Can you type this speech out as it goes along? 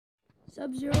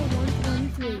Sub-Zero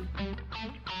 123.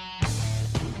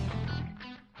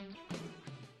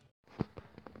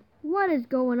 What is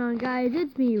going on, guys?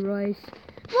 It's me, Royce.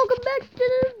 Welcome back to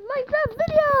the Minecraft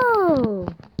video!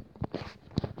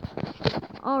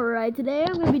 Alright, today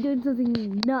I'm going to be doing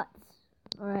something nuts.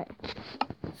 Alright.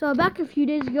 So, back a few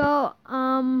days ago,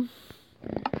 I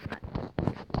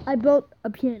built a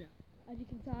piano.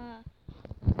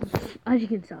 As you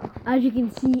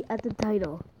can see at the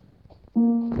title.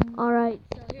 Alright,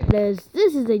 so here it is.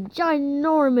 This is a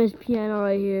ginormous piano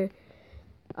right here.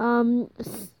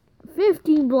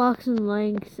 15 blocks in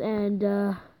length and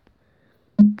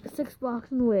 6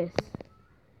 blocks in width.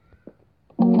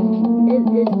 It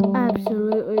is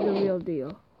absolutely the real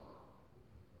deal.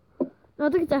 No, I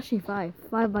think it's actually 5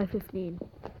 by 15.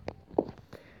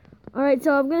 Alright,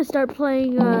 so I'm gonna start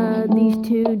playing these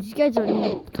tunes. You guys don't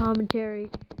need commentary,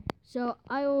 so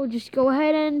I will just go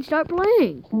ahead and start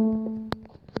playing.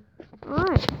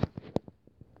 Alright.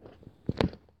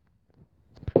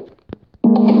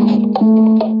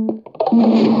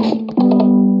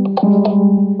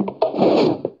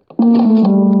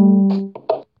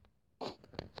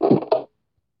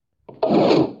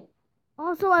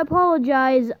 Also, I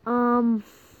apologize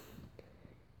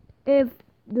if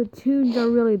the tunes are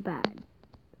really bad.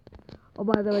 Oh,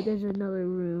 by the way, there's another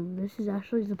room. This is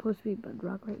actually supposed to be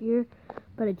bedrock right here,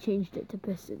 but I changed it to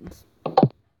pistons.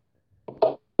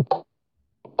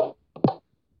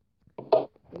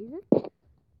 Basic?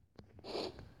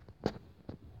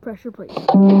 Pressure plate.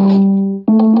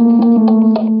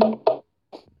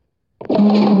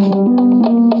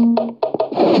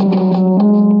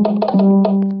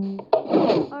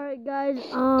 Alright, guys,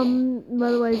 by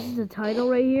the way, this is the title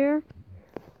right here.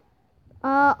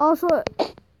 Also,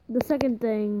 the second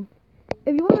thing,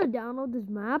 if you want to download this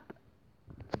map,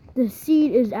 the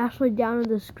seed is actually down in the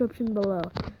description below.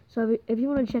 So if you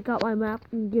want to check out my map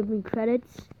and give me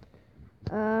credits,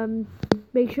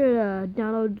 make sure to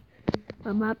download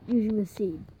my map using the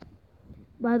seed.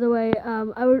 By the way,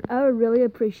 I would really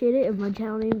appreciate it if my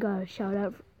channel name got a shout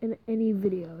out in any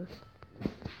videos.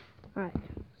 Alright,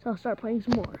 so I'll start playing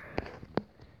some more.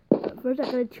 But first I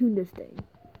gotta tune this thing.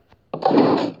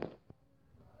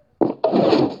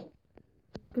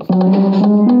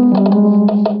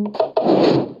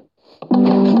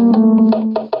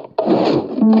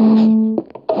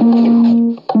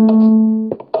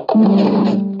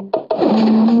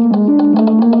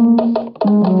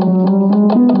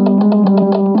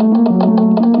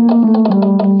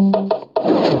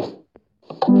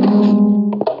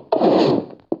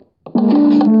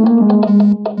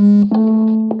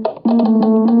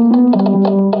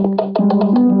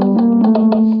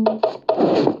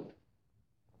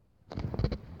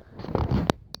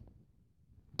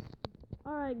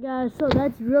 Alright, guys, so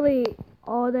that's really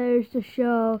all there is to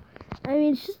show. I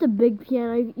mean, it's just a big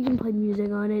piano. You can play music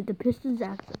on it. The pistons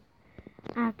act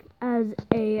as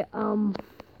a, what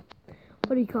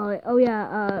do you call it? Oh,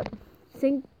 yeah,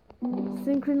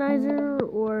 synchronizer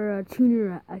or a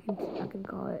tuner, I can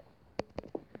call it.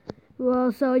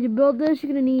 Well, so you build this,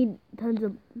 you're going to need tons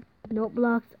of note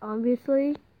blocks,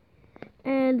 obviously,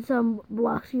 and some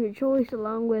blocks of your choice,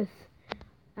 along with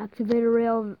activator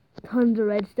rails, tons of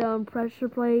redstone, pressure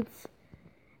plates,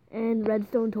 and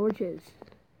redstone torches.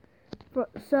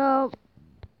 So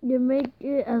you make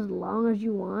it as long as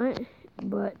you want,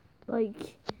 but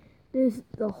like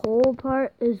the whole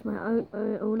part is my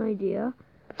own idea.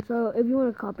 So if you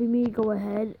want to copy me, go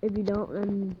ahead. If you don't,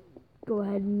 then go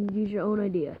ahead and use your own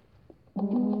idea.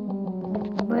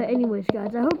 But anyways,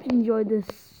 guys, I hope you enjoyed this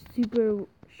super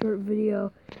short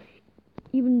video.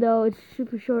 Even though it's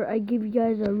super short, I give you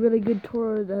guys a really good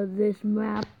tour of this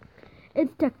map.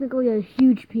 It's technically a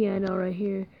huge piano right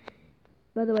here.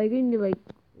 By the way, you're going to need like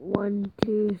 1,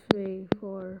 2, 3,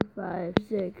 4, 5,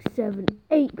 6, 7,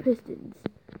 8 pistons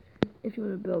if you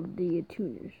want to build the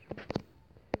tuners.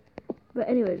 But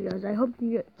anyways, guys, I hope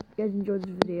you guys enjoyed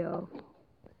this video.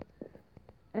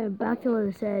 And back to what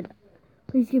I said,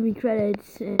 please give me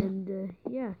credits, and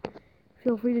yeah,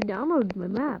 feel free to download my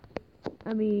map.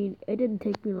 I mean, it didn't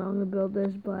take me long to build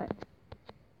this, but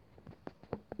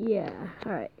yeah,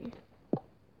 alright.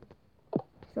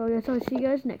 So I guess I'll see you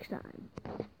guys next time.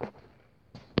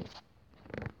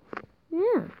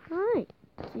 Yeah, alright.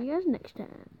 See you guys next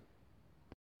time.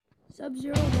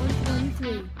 Sub-Zero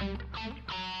 123.